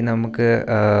അല്ലെങ്കിൽ നമുക്ക്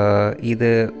ഇത്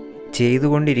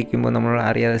ചെയ്തുകൊണ്ടിരിക്കുമ്പോൾ നമ്മൾ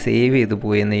അറിയാതെ സേവ് ചെയ്തു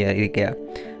പോയെന്ന് വിചാരിക്കുക.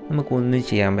 നമുക്കൊന്നും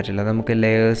ചെയ്യാൻ പറ്റില്ല. നമുക്ക്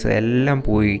ലെയേഴ്സ് എല്ലാം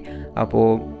പോയി. അപ്പോൾ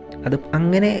അത്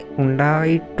അങ്ങനെ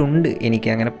ഉണ്ടായിട്ടുണ്ട്, എനിക്ക്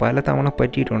അങ്ങനെ പല തവണ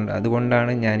പറ്റിയിട്ടുണ്ട്.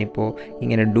 അതുകൊണ്ടാണ് ഞാനിപ്പോൾ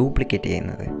ഇങ്ങനെ ഡ്യൂപ്ലിക്കേറ്റ്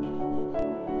ചെയ്യുന്നത്.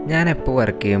 ഞാനെപ്പോൾ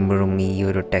വർക്ക് ചെയ്യുമ്പോഴും ഈ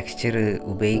ഒരു ടെക്സ്ചർ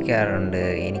ഉപയോഗിക്കാറുണ്ട്.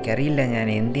 എനിക്കറിയില്ല ഞാൻ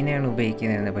എന്തിനാണ്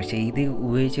ഉപയോഗിക്കുന്നതെന്ന്, പക്ഷേ ഇത്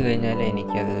ഉപയോഗിച്ച് കഴിഞ്ഞാൽ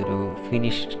എനിക്കതൊരു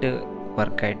ഫിനിഷ്ഡ്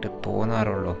വർക്കായിട്ട്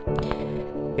തോന്നാറുള്ളൂ.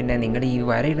 പിന്നെ നിങ്ങൾ ഈ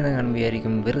വരയിടുന്ന കാണുമ്പോൾ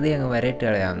വിചാരിക്കും വെറുതെ അങ്ങ് വരയിട്ട്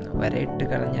കളയാമെന്ന്. വരയിട്ട്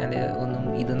കളഞ്ഞാൽ ഒന്നും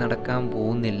ഇത് നടക്കാൻ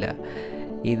പോകുന്നില്ല.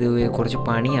 ഇത് കുറച്ച്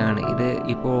പണിയാണ്. ഇത്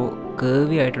ഇപ്പോൾ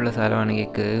കേവി ആയിട്ടുള്ള സ്ഥലമാണെങ്കിൽ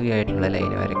കേവി ആയിട്ടുള്ള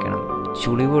ലൈൻ വരയ്ക്കണം,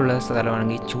 ചുളിവുള്ള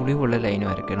സ്ഥലമാണെങ്കിൽ ചുളിവുള്ള ലൈൻ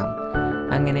വരയ്ക്കണം.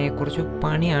 അങ്ങനെ കുറച്ച്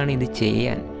പണിയാണ് ഇത്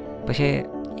ചെയ്യാൻ. പക്ഷേ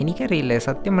എനിക്കറിയില്ല,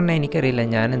 സത്യം പറഞ്ഞാൽ എനിക്കറിയില്ല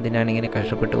ഞാൻ എന്തിനാണ് ഇങ്ങനെ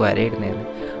കഷ്ടപ്പെട്ട് വരയിടുന്നതെന്ന്.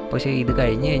 പക്ഷേ ഇത്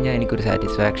കഴിഞ്ഞ് കഴിഞ്ഞാൽ എനിക്കൊരു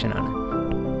സാറ്റിസ്ഫാക്ഷനാണ്.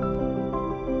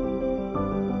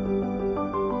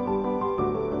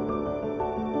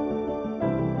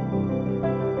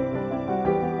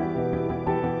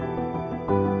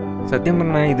 സത്യം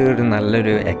പറഞ്ഞാൽ ഇതൊരു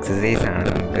നല്ലൊരു എക്സസൈസാണ്.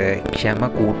 നമുക്ക് ക്ഷമ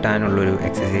കൂട്ടാനുള്ളൊരു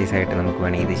എക്സസൈസായിട്ട് നമുക്ക്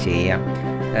വേണമെങ്കിൽ ഇത് ചെയ്യാം.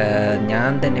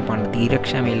 ഞാൻ തന്നെ പണ്ട് തീരെ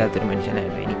ക്ഷമയില്ലാത്തൊരു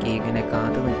മനുഷ്യനായിരുന്നു. എനിക്ക് ഇങ്ങനെ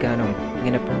കാത്തു നിൽക്കാനും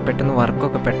ഇങ്ങനെ പെട്ടെന്ന്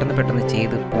വർക്കൊക്കെ പെട്ടെന്ന്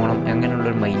ചെയ്ത് പോകണം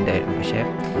അങ്ങനെയുള്ളൊരു മൈൻഡായിരുന്നു. പക്ഷേ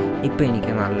ഇപ്പോൾ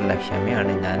എനിക്ക് നല്ല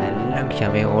ക്ഷമയാണ്. ഞാനെല്ലാം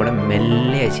ക്ഷമയോടെ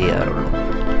മെല്ലെ ചെയ്യാറുള്ളൂ.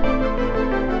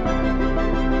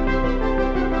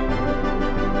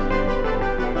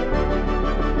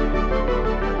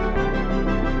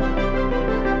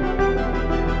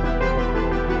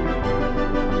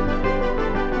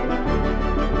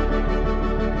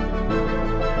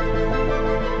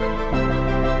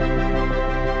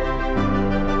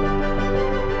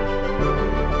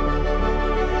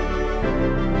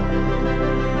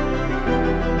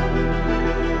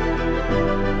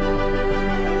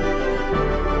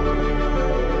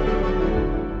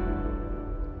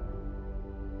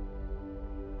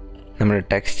 നമ്മൾ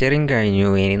ടെക്സ്ചറിങ് കഴിഞ്ഞു.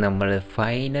 ഇനി നമ്മൾ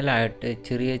ഫൈനലായിട്ട്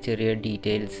ചെറിയ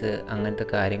ഡീറ്റെയിൽസ് അങ്ങനത്തെ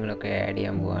കാര്യങ്ങളൊക്കെ ആഡ്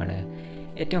ചെയ്യാൻ പോവുകയാണ്.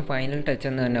 ഏറ്റവും ഫൈനൽ ടച്ച്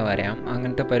എന്ന് തന്നെ പറയാം.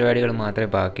 അങ്ങനത്തെ പരിപാടികൾ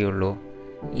മാത്രമേ ബാക്കിയുള്ളൂ.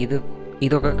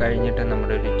 ഇതൊക്കെ കഴിഞ്ഞിട്ട്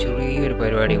നമ്മുടെ ഒരു ചെറിയൊരു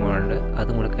പരിപാടി കൂടെ,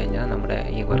 അതും കൂടെ കഴിഞ്ഞാൽ നമ്മുടെ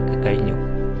ഈ വർക്ക് കഴിഞ്ഞു.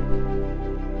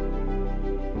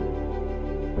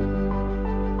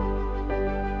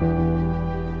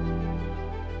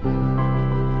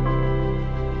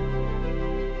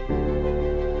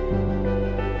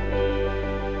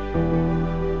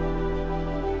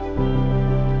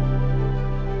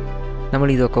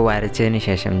 നമ്മൾ ഇതൊക്കെ വരച്ചതിന്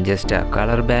ശേഷം ജസ്റ്റ് ആ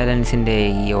കളർ ബാലൻസിൻ്റെ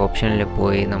ഈ ഓപ്ഷനിൽ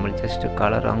പോയി നമ്മൾ ജസ്റ്റ്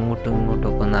കളർ അങ്ങോട്ടും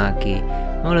ഇങ്ങോട്ടും ഒന്ന് ആക്കി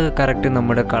നമ്മൾ കറക്റ്റ്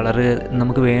നമ്മുടെ കളറ്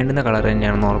നമുക്ക് വേണ്ടുന്ന കളർ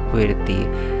തന്നെയാണെന്ന് ഉറപ്പ് വരുത്തി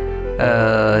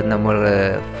നമ്മൾ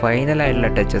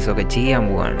ഫൈനലായിട്ടുള്ള ടച്ചസൊക്കെ ചെയ്യാൻ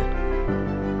പോവുകയാണ്.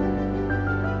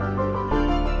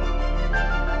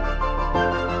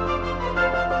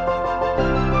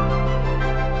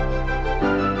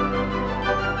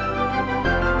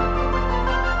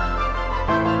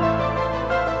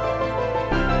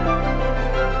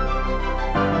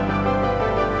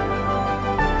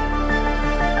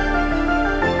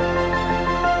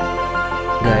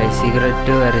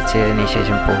 സിഗരറ്റ് വരച്ചതിന്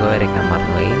ശേഷം പുക വരയ്ക്കാൻ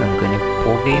മറന്നുപോയി. നമുക്കിനി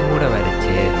പുകയും കൂടെ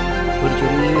വരച്ച് ഒരു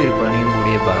ചെറിയൊരു പണിയും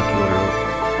കൂടിയേ ബാക്കിയുള്ളൂ.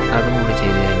 അതും കൂടി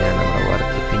ചെയ്ത് കഴിഞ്ഞാൽ നമ്മുടെ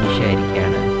വർക്ക് ഫിനിഷ്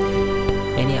ആയിരിക്കുകയാണ്.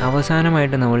 ഇനി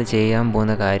അവസാനമായിട്ട് നമ്മൾ ചെയ്യാൻ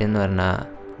പോകുന്ന കാര്യം എന്ന് പറഞ്ഞാൽ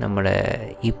നമ്മുടെ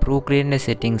ഈ പ്രോക്രിയേറ്റിൻ്റെ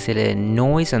സെറ്റിങ്സിൽ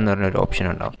നോയ്സ് എന്ന് പറഞ്ഞൊരു ഓപ്ഷൻ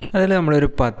ഉണ്ടാവും. അതിൽ നമ്മളൊരു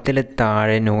 10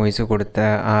 താഴെ നോയ്സ് കൊടുത്ത്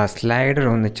ആ സ്ലൈഡർ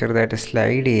ഒന്ന് ചെറുതായിട്ട്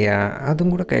സ്ലൈഡ് ചെയ്യുക. അതും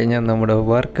കൂടെ കഴിഞ്ഞാൽ നമ്മുടെ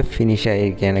വർക്ക് ഫിനിഷ്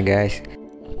ആയിരിക്കുകയാണ് ഗായ്സ്.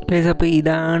 അപ്പോൾ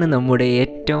ഇതാണ് നമ്മുടെ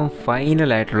ഏറ്റവും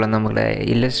ഫൈനലായിട്ടുള്ള നമ്മുടെ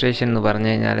ഇല്ലസ്ട്രേഷൻ എന്ന് പറഞ്ഞു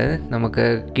കഴിഞ്ഞാൽ നമുക്ക്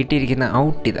കിട്ടിയിരിക്കുന്ന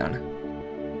ഔട്ട് ഇതാണ്.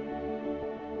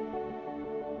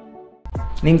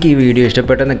 നിങ്ങൾക്ക് ഈ വീഡിയോ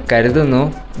ഇഷ്ടപ്പെട്ടെന്ന് കരുതുന്നു.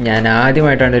 ഞാൻ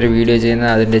ആദ്യമായിട്ടാണ് ഒരു വീഡിയോ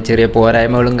ചെയ്യുന്നത്. അതിൻ്റെ ചെറിയ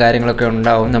പോരായ്മകളും കാര്യങ്ങളൊക്കെ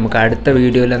ഉണ്ടാവും. നമുക്ക് അടുത്ത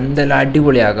വീഡിയോയിൽ എന്തായാലും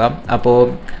അടിപൊളിയാകാം. അപ്പോൾ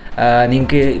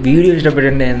നിങ്ങൾക്ക് വീഡിയോ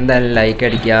ഇഷ്ടപ്പെട്ടിട്ടുണ്ടെങ്കിൽ എന്തായാലും ലൈക്ക്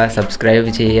അടിക്കുക, സബ്സ്ക്രൈബ്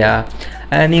ചെയ്യുക.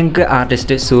 നിങ്ങൾക്ക്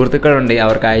ആർട്ടിസ്റ്റ് സുഹൃത്തുക്കളുണ്ടെങ്കിൽ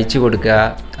അവർക്ക് അയച്ചു കൊടുക്കുക.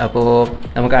 അപ്പോൾ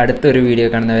നമുക്ക് അടുത്തൊരു വീഡിയോ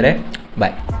കാണുന്നവരെ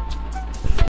ബൈ.